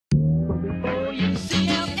Welcome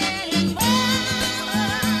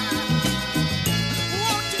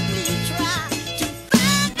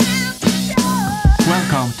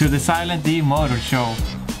to the Silent D Motor Show.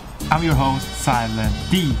 I'm your host, Silent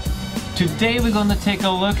D. Today we're gonna take a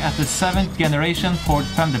look at the 7th generation Ford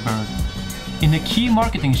Thunderbird. In a key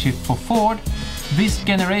marketing shift for Ford, this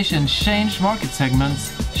generation changed market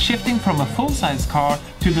segments, shifting from a full-size car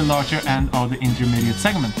to the larger end of the intermediate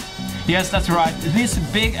segment. Yes, that's right, this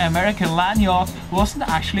big American land yacht wasn't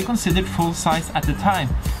actually considered full-size at the time.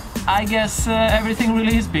 I guess everything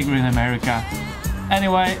really is bigger in America.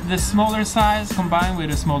 Anyway, the smaller size combined with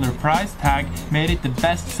a smaller price tag made it the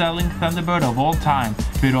best-selling Thunderbird of all time,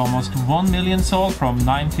 with almost 1 million sold from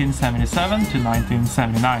 1977 to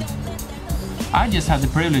 1979. I just had the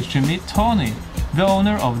privilege to meet Tony, the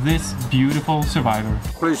owner of this beautiful survivor.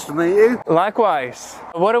 Pleased to meet you. Likewise.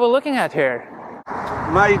 What are we looking at here?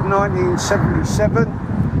 Made 1977,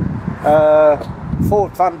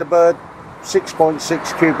 Ford Thunderbird,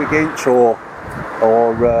 6.6 cubic inch or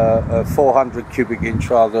 400 cubic inch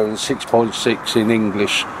rather than 6.6 in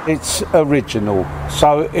English. It's original,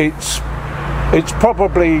 so it's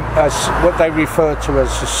probably what they refer to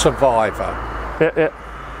as a survivor.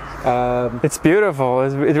 It's beautiful.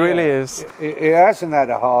 It really is. It hasn't had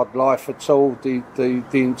a hard life at all. The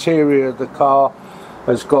interior of the car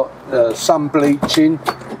has got sun bleaching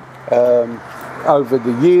over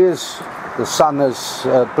the years. The sun has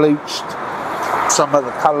bleached some of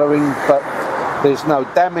the colouring, but there's no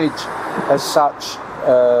damage as such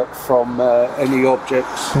from any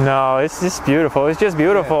objects. No, it's just beautiful. It's just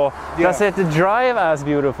beautiful. Yeah. Does it drive as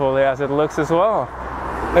beautifully as it looks as well?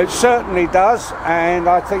 It certainly does, and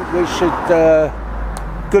I think we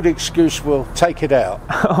should, good excuse, we'll take it out.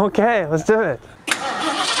 Okay, let's do it.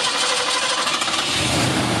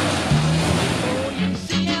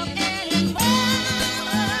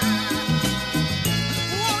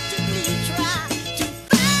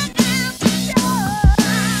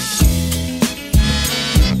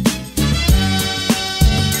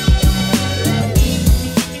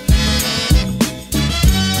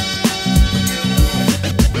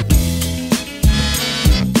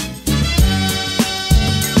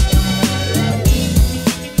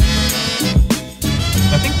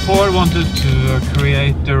 Ford wanted to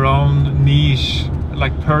create their own niche,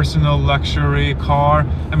 like personal luxury car.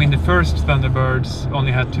 I mean, the first Thunderbirds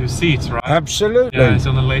only had 2 seats, right? Absolutely. Yeah,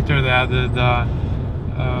 so then later they added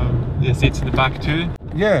the seats in the back too.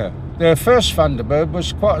 Yeah, their first Thunderbird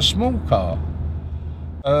was quite a small car.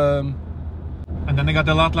 And then they got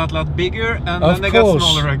a lot bigger, and then they got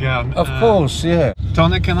smaller again. Of course, yeah.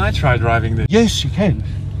 Tony, can I try driving this? Yes, you can.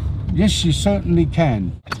 Yes, you certainly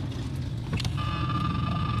can.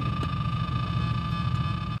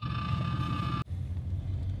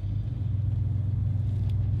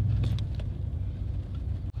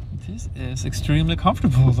 This is extremely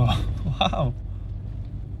comfortable though. Wow.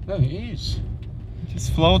 No, it is. It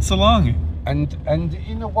just floats along. And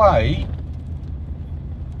in a way,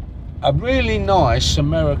 a really nice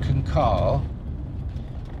American car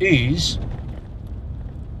is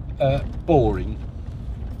boring,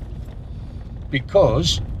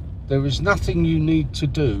 because there is nothing you need to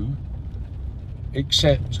do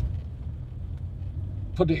except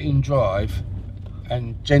put it in drive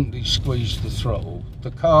and gently squeeze the throttle.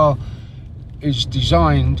 The car is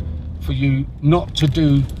designed for you not to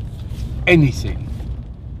do anything,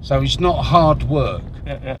 so it's not hard work.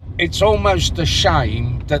 It's almost a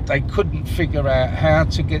shame that they couldn't figure out how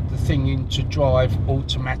to get the thing into drive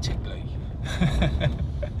automatically.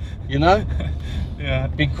 You know? Yeah.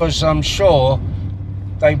 Because I'm sure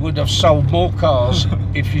they would have sold more cars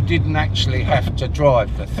if you didn't actually have to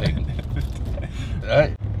drive the thing.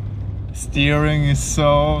 Right? Steering is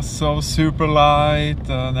so super light,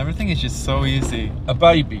 and everything is just so easy. A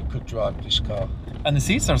baby could drive this car. And the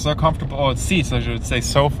seats are so comfortable. Oh, seats, I should say,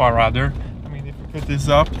 sofa rather. I mean, if you put this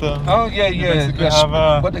up, then oh yeah, yeah.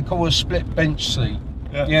 Have what they call a split bench seat.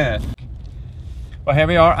 Yeah. But here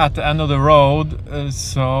we are at the end of the road,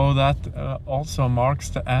 so that also marks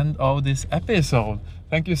the end of this episode.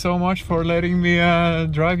 Thank you so much for letting me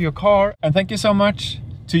drive your car, and thank you so much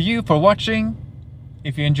to you for watching.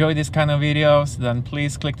 If you enjoy this kind of videos, then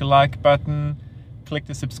please click the like button, click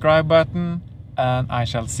the subscribe button, and I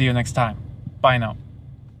shall see you next time. Bye now.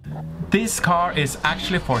 This car is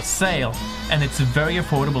actually for sale, and it's very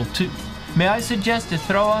affordable too. May I suggest to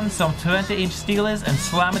throw on some 20-inch steelers and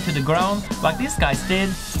slam it to the ground like these guys did,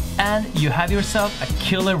 and you have yourself a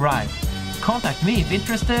killer ride. Contact me if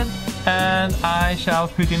interested, and I shall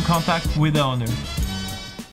put you in contact with the owner.